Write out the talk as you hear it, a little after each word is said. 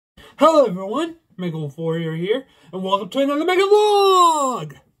Hello everyone, Mega Wolf Warrior here, and welcome to another Mega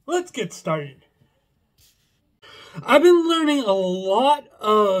Vlog! Let's get started. I've been learning a lot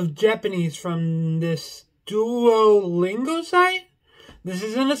of Japanese from this Duolingo site. This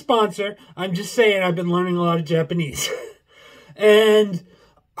isn't a sponsor, I'm just saying I've been learning a lot of Japanese. And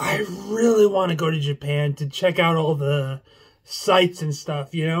I really want to go to Japan to check out all the sites and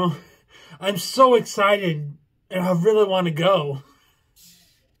stuff, you know? I'm so excited, and I really want to go.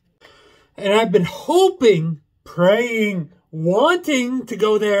 And I've been hoping, praying, wanting to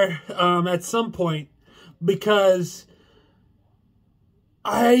go there at some point, because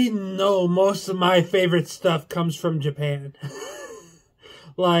I know most of my favorite stuff comes from Japan.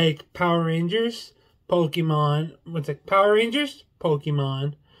 Like Power Rangers, Pokemon, Power Rangers,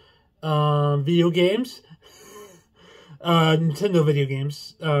 Pokemon, video games, Nintendo video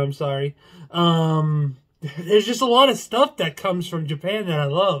games, sorry. There's just a lot of stuff that comes from Japan that I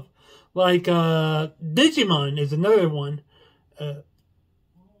love. Like, Digimon is another one.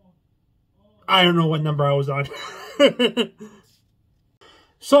 I don't know what number I was on.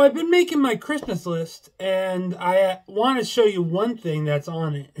 So I've been making my Christmas list, and I want to show you one thing that's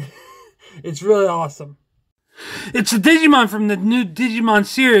on it. It's really awesome. It's a Digimon from the new Digimon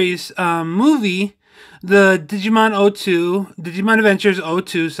series movie, the Digimon Digimon Adventures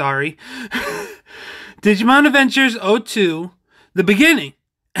 02, sorry. Digimon Adventures 02, the beginning.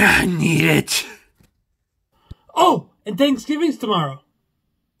 I need it. Oh, and Thanksgiving's tomorrow.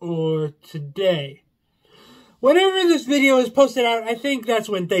 Or today. Whenever this video is posted out, I think that's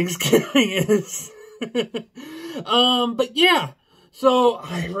when Thanksgiving is. But yeah. So,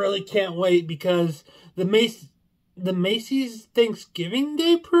 I really can't wait because the Macy's Thanksgiving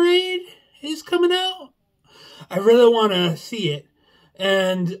Day Parade is coming out. I really want to see it.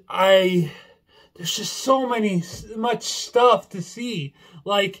 And there's just so much stuff to see.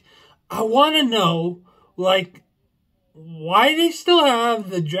 Like, I want to know, like, why they still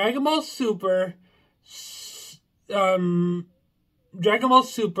have the Dragon Ball Super, Super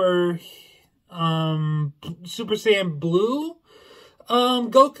Saiyan Blue,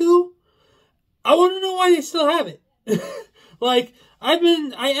 Goku. I want to know why they still have it. Like, I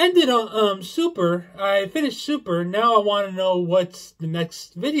ended on, Super, I finished Super, now I want to know what's the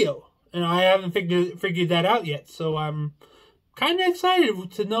next video. And I haven't figured that out yet, so I'm kind of excited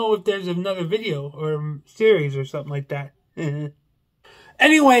to know if there's another video or series or something like that.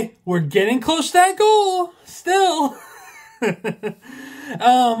 Anyway, we're getting close to that goal, still.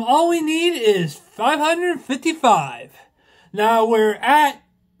 All we need is 555. Now we're at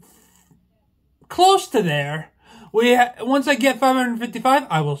close to there. Once I get 555,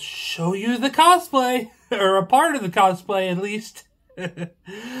 I will show you the cosplay, or a part of the cosplay at least.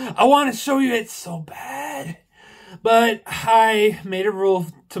 I want to show you it so bad. But I made a rule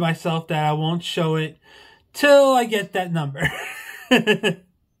to myself that I won't show it till I get that number.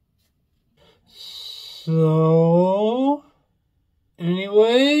 So,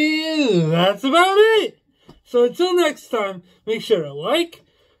 anyway, that's about it. So until next time, make sure to like,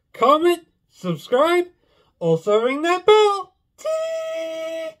 comment, subscribe, also ring that bell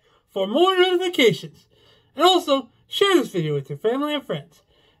for more notifications. And also, share this video with your family and friends.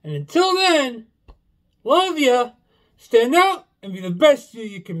 And until then, love ya, stand out, and be the best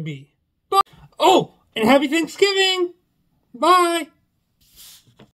you can be. Bye. Oh, and happy Thanksgiving! Bye!